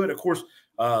forward to it. Of course,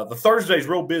 the Thursday's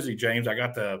real busy, James. I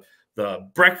got the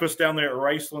breakfast down there at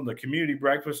Raceland, the community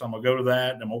breakfast. I'm gonna go to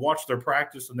that, and I'm gonna watch their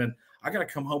practice, and then I got to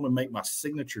come home and make my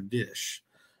signature dish.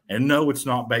 And no, it's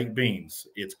not baked beans.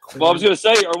 It's corn. Well, I was going to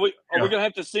say, are we going to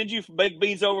have to send you baked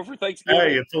beans over for Thanksgiving?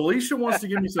 Hey, if Alicia wants to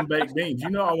give me some baked beans, I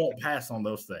won't pass on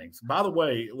those things. By the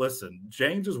way, listen,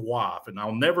 James's wife, and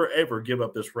I'll never, ever give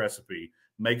up this recipe,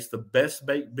 makes the best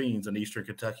baked beans in Eastern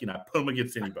Kentucky, and I put them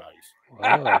against anybody's.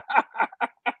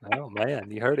 Oh man,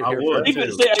 you heard it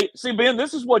here. See, Ben,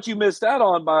 this is what you missed out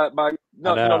on by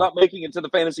not making it to the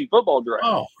fantasy football draft.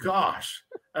 Oh, gosh.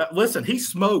 Listen, he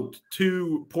smoked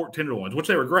 2 pork tenderloins, which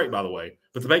they were great, by the way,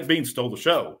 but the baked beans stole the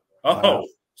show.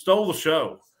 Stole the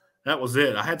show. That was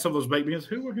it. I had some of those baked beans.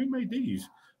 Who made these?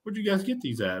 Where'd you guys get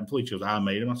these at? And Felicia goes, I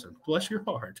made them. I said, bless your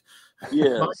heart.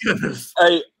 Yeah. My goodness.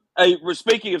 Hey, we're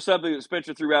speaking of something that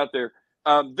Spencer threw out there.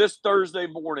 This Thursday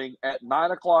morning at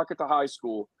 9 o'clock at the high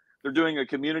school, they're doing a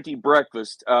community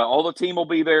breakfast. All the team will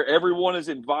be there. Everyone is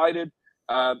invited.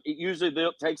 It usually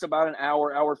takes about an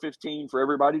hour 15 for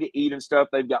everybody to eat and stuff.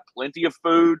 They've got plenty of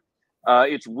food.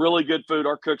 It's really good food.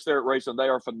 Our cooks there at Raceland, they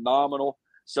are phenomenal.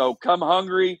 So come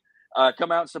hungry,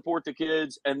 come out and support the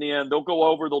kids, and then they'll go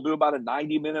over. They'll do about a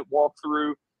 90-minute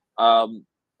walkthrough.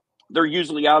 They're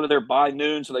usually out of there by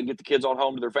noon, so they can get the kids on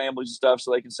home to their families and stuff,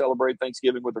 so they can celebrate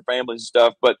Thanksgiving with their families and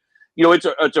stuff. But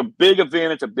it's a big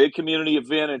event. It's a big community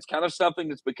event. It's kind of something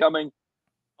that's becoming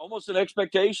almost an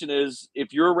expectation. Is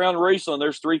if you're around Raceland,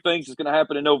 there's 3 things that's going to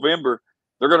happen in November.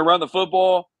 They're going to run the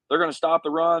football, they're going to stop the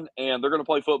run, and they're going to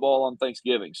play football on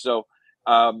Thanksgiving. So,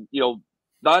 9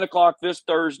 o'clock this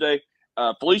Thursday.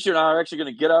 Felicia and I are actually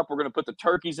going to get up. We're going to put the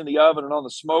turkeys in the oven and on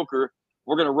the smoker.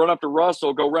 We're going to run up to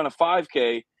Russell, go run a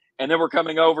 5K, and then we're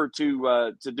coming over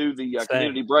to do the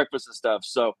community breakfast and stuff.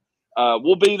 So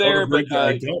we'll be there. But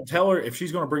don't tell her if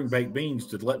she's going to bring baked beans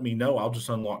to let me know. I'll just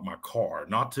unlock my car,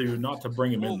 not to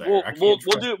bring them in there. We'll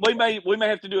do. We may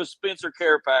have to do a Spencer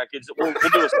care package. We'll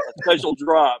do a special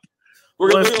drop.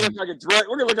 We're going to look like a drug.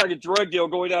 We're going to look like a drug deal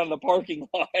going down in the parking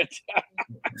lot.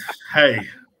 Hey,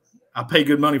 I pay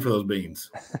good money for those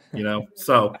beans,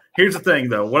 So here's the thing,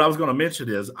 though. What I was going to mention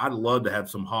is I'd love to have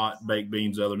some hot baked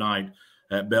beans the other night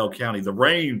at Bell County. The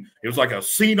rain, it was like a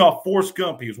scene off Forrest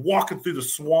Gump. He was walking through the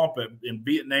swamp in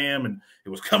Vietnam, and it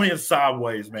was coming in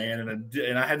sideways, man.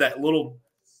 And I had that little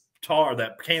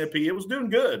that canopy. It was doing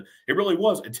good. It really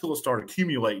was until it started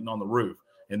accumulating on the roof.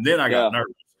 And then I got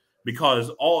nervous because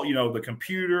all, the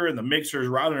computer and the mixer is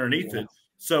right underneath it.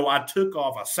 So I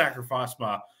sacrificed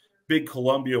my big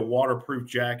Columbia waterproof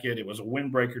jacket. It was a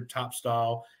windbreaker top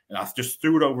style, and I just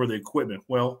threw it over the equipment.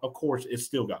 Well, of course, it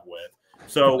still got wet.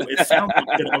 So it sounds like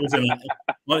I was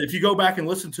if you go back and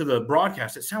listen to the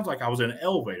broadcast, it sounds like I was in an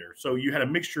elevator. So you had a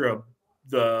mixture of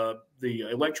the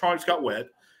electronics got wet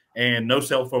and no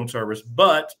cell phone service.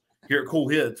 But here at Kool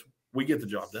Hits, we get the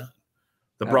job done.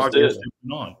 The broadcast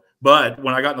is on. But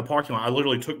when I got in the parking lot, I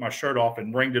literally took my shirt off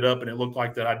and wringed it up, and it looked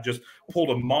like that I just pulled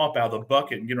a mop out of the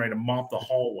bucket and getting ready to mop the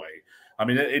hallway. I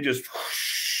mean, it just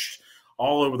whoosh,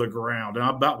 all over the ground, and I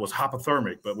about was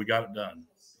hypothermic, but we got it done.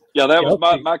 Yeah, that was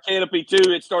my canopy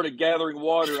too. It started gathering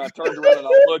water, and I turned around and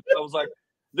I looked. And I was like,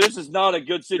 "This is not a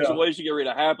good situation getting ready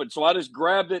to happen." So I just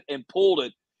grabbed it and pulled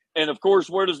it. And of course,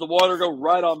 where does the water go?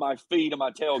 Right on my feet and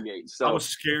my tailgate. So I was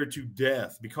scared to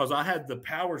death because I had the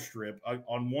power strip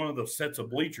on one of the sets of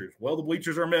bleachers. Well, the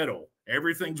bleachers are metal;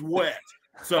 everything's wet.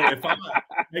 So if I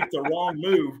make the wrong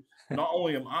move, not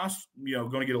only am I,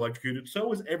 going to get electrocuted,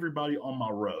 so is everybody on my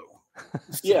row.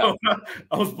 So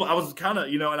I was kind of,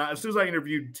 and as soon as I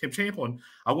interviewed Tim Champlin,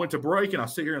 I went to break and I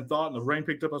sit here and thought, and the rain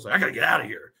picked up. I was like, I got to get out of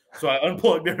here. So I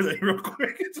unplugged everything real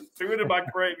quick and just threw it in my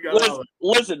crate and got out of it.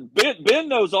 Listen, Ben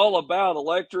knows all about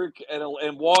electric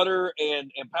and water and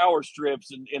power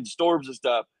strips and storms and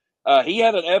stuff. He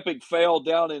had an epic fail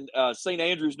down in St.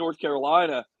 Andrews, North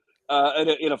Carolina,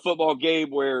 in a football game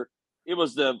where it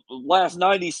was the last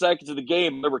 90 seconds of the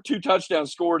game. There were 2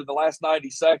 touchdowns scored in the last 90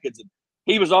 seconds. And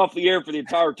he was off the air for the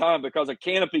entire time because a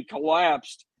canopy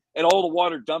collapsed and all the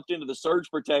water dumped into the surge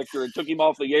protector and took him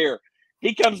off the air.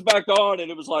 He comes back on and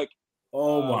it was like,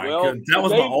 oh my goodness, that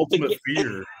was my ultimate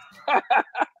fear.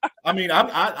 I mean,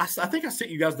 I think I sent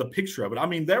you guys the picture of it. I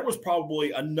mean, there was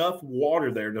probably enough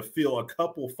water there to fill a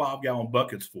couple 5-gallon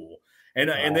buckets full. And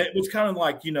it was kind of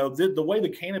like, the way the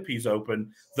canopy's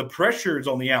open, the pressure is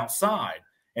on the outside.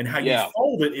 And how you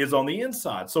fold it is on the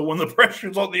inside. So when the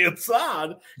pressure's on the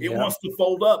inside, it wants to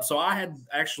fold up. So I had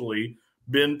actually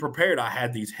been prepared. I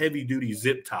had these heavy-duty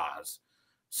zip ties.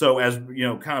 So as,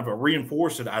 kind of a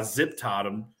reinforce it, I zip tied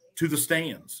them to the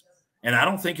stands. And I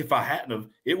don't think if I hadn't have,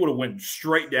 it would have went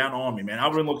straight down on me, man. I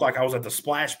would have looked like I was at the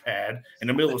splash pad in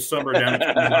the middle of summer down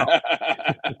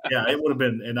at Yeah, it would have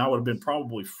been, and I would have been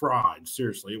probably fried.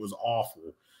 Seriously, it was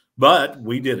awful. But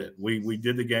we did it. We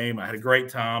did the game. I had a great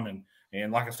time.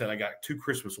 And like I said, I got 2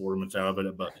 Christmas ornaments out of it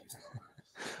at Buc-ee's.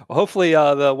 Well, hopefully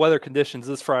the weather conditions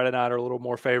this Friday night are a little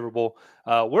more favorable.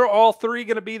 We're all 3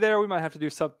 going to be there. We might have to do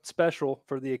something special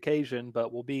for the occasion,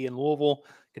 but we'll be in Louisville,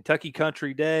 Kentucky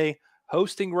Country Day,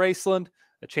 hosting Raceland,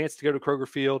 a chance to go to Kroger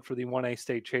Field for the 1A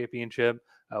state championship.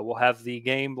 We'll have the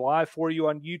game live for you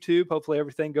on YouTube. Hopefully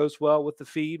everything goes well with the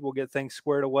feed. We'll get things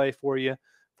squared away for you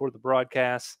for the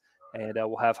broadcast, and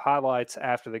we'll have highlights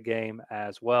after the game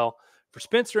as well. For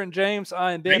Spencer and James,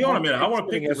 I am Ben. Hang on a minute. I want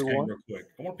to pick this game real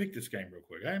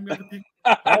quick. I am going to pick.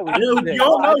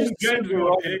 Y'all know who James is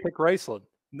going to pick Raceland.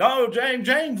 No,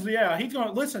 James, yeah, he's going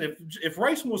to listen. If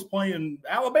Raceland was playing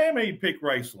Alabama, he'd pick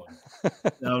Raceland.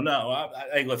 No.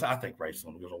 Hey, listen, I think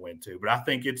Raceland is going to win too, but I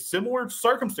think it's similar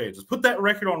circumstances. Put that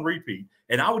record on repeat,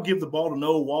 and I would give the ball to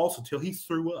Noah Wallace until he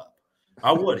threw up.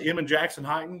 I would. Him and Jackson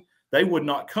Heighton, they would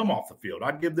not come off the field.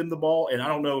 I'd give them the ball, and I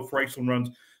don't know if Raceland runs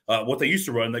what they used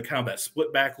to run, that kind of that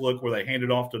split back look where they hand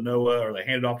it off to Noah or they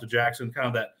hand it off to Jackson, kind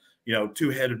of that,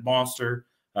 2-headed monster.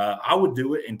 I would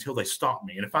do it until they stop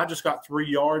me. And if I just got 3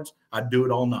 yards, I'd do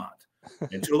it all night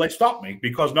until they stop me,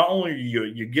 because not only are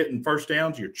you getting first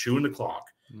downs, you're chewing the clock.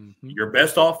 Mm-hmm. Your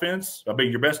best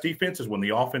defense is when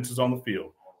the offense is on the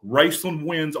field. Raceland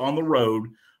wins on the road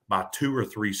by 2 or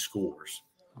 3 scores.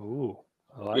 Ooh.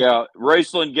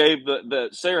 Raceland gave the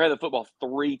Sayre had the football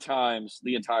 3 times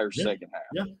the entire second half.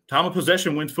 Yeah, time of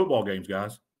possession wins football games,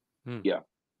 guys. Yeah.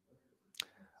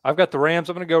 I've got the Rams.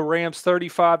 I'm going to go Rams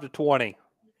 35-20.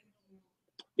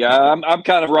 Yeah, I'm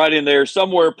kind of right in there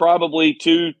somewhere, probably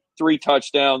 2-3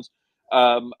 touchdowns.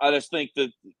 I just think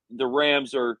that the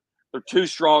Rams they're too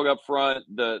strong up front.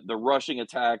 The rushing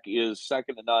attack is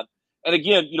second to none. And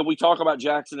again, we talk about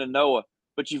Jackson and Noah,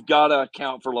 but you've got to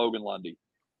account for Logan Lundy.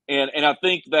 And I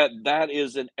think that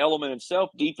is an element itself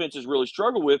defenses really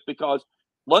struggle with, because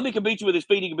Lundy can beat you with his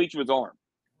feet, he can beat you with his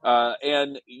arm.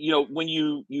 And when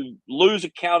you lose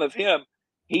account of him,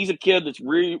 he's a kid that's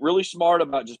really, really smart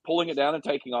about just pulling it down and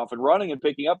taking off and running and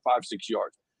picking up 5-6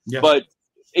 yards. Yeah. But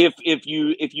if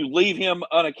you leave him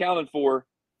unaccounted for,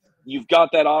 you've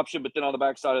got that option. But then on the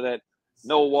backside of that,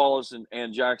 Noah Wallace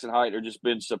and Jackson Height are just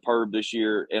been superb this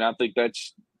year. And I think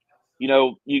that's,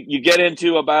 you get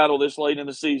into a battle this late in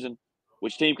the season,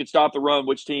 which team can stop the run,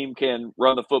 which team can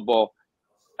run the football.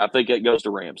 I think it goes to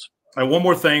Rams. And one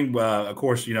more thing, of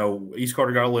course, East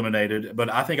Carter got eliminated,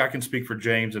 but I think I can speak for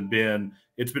James and Ben.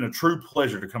 It's been a true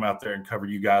pleasure to come out there and cover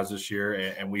you guys this year,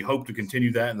 and we hope to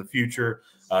continue that in the future.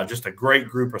 Just a great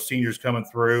group of seniors coming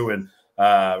through, and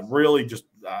really just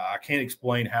I can't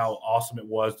explain how awesome it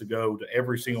was to go to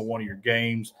every single one of your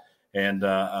games. And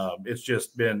it's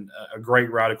just been a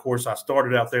great ride. Of course, I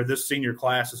started out there. This senior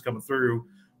class is coming through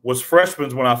was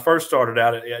freshmen when I first started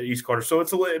out at East Carter. So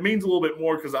it means a little bit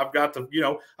more because I've got to,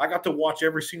 I got to watch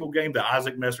every single game that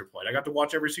Isaac Messer played. I got to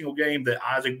watch every single game that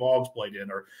Isaac Boggs played in,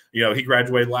 or, he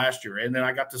graduated last year. And then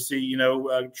I got to see,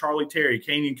 Charlie Terry,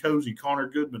 Kenyon Cozy, Connor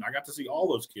Goodman. I got to see all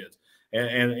those kids.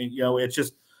 And it's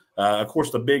just, of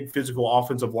course, the big physical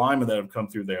offensive linemen that have come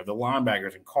through there, the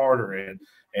linebackers and Carter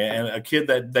and a kid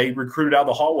that they recruited out of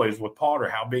the hallways with Potter,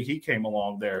 how big he came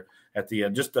along there at the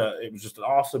end. It was just an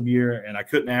awesome year, and I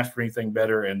couldn't ask for anything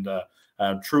better. And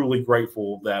I'm truly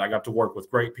grateful that I got to work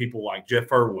with great people like Jeff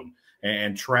Irwin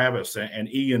and Travis and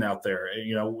Ian out there.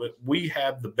 And, we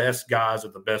have the best guys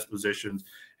at the best positions,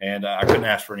 and I couldn't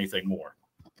ask for anything more.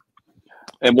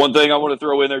 And one thing I want to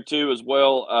throw in there too as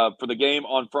well, for the game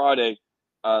on Friday,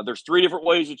 there's 3 different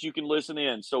ways that you can listen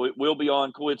in. So it will be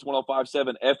on Kool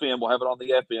 105.7 FM. We'll have it on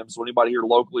the FM. So anybody here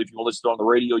locally, if you want to listen to it on the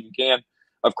radio, you can.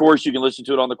 Of course, you can listen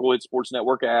to it on the Kool Sports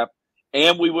Network app.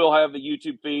 And we will have the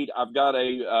YouTube feed. I've got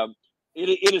it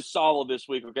is solid this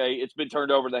week, okay? It's been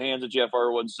turned over to the hands of Jeff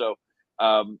Irwin. So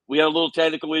we had a little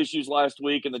technical issues last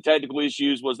week, and the technical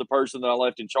issues was the person that I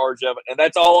left in charge of it. And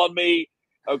that's all on me,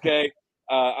 okay?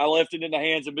 I left it in the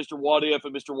hands of Mr. What If,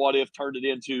 and Mr. What If turned it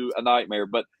into a nightmare.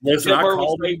 But listen, Jeff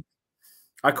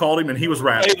I called him, and he was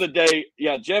rattled. Saved the day.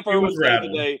 Yeah, Jeff Irwin saved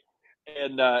the day,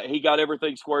 and he got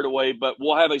everything squared away. But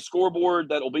we'll have a scoreboard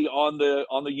that will be on the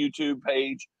YouTube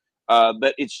page.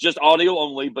 But it's just audio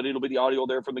only, but it'll be the audio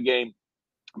there from the game.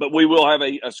 But we will have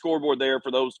a scoreboard there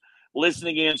for those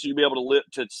listening in, so you'll be able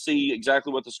to see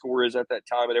exactly what the score is at that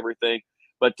time and everything.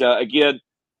 But again,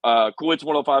 Kool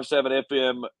 105.7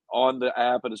 FM on the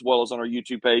app and as well as on our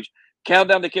YouTube page.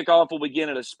 Countdown to kickoff will begin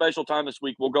at a special time this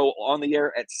week. We'll go on the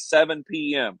air at 7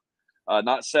 p.m.,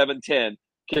 not 7:10.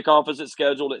 Kickoff is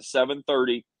scheduled at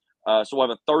 7:30. So we'll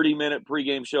have a 30-minute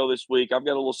pregame show this week. I've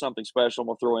got a little something special I'm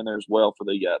going to throw in there as well for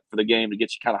the game to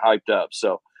get you kind of hyped up.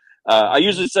 So I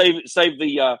usually save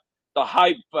the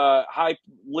hype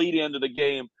lead into the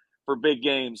game for big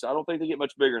games. I don't think they get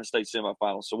much bigger in state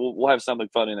semifinals. So we'll have something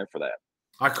fun in there for that.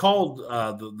 I called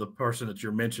the person that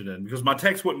you're mentioning because my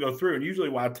text wouldn't go through. And usually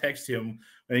when I text him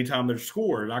anytime there's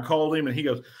score, and I called him and he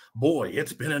goes, "Boy,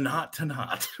 it's been a knot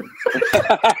tonight."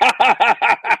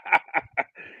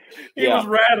 He was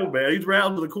rattled, man. He's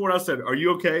rattled to the core. I said, "Are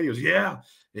you okay?" He goes, "Yeah,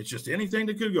 it's just anything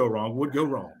that could go wrong would go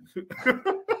wrong."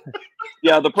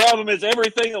 Yeah, the problem is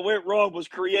everything that went wrong was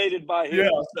created by him.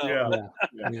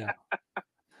 Yeah.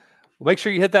 Well, make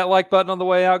sure you hit that like button on the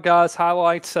way out, guys.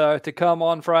 Highlights to come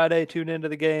on Friday. Tune into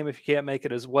the game if you can't make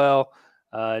it as well.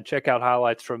 Check out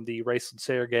highlights from the Raceland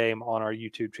Sayre game on our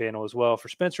YouTube channel as well. For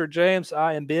Spencer and James,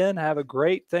 I am Ben. Have a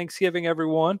great Thanksgiving,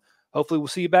 everyone. Hopefully we'll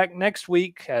see you back next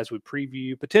week as we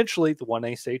preview potentially the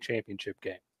 1A state championship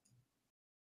game.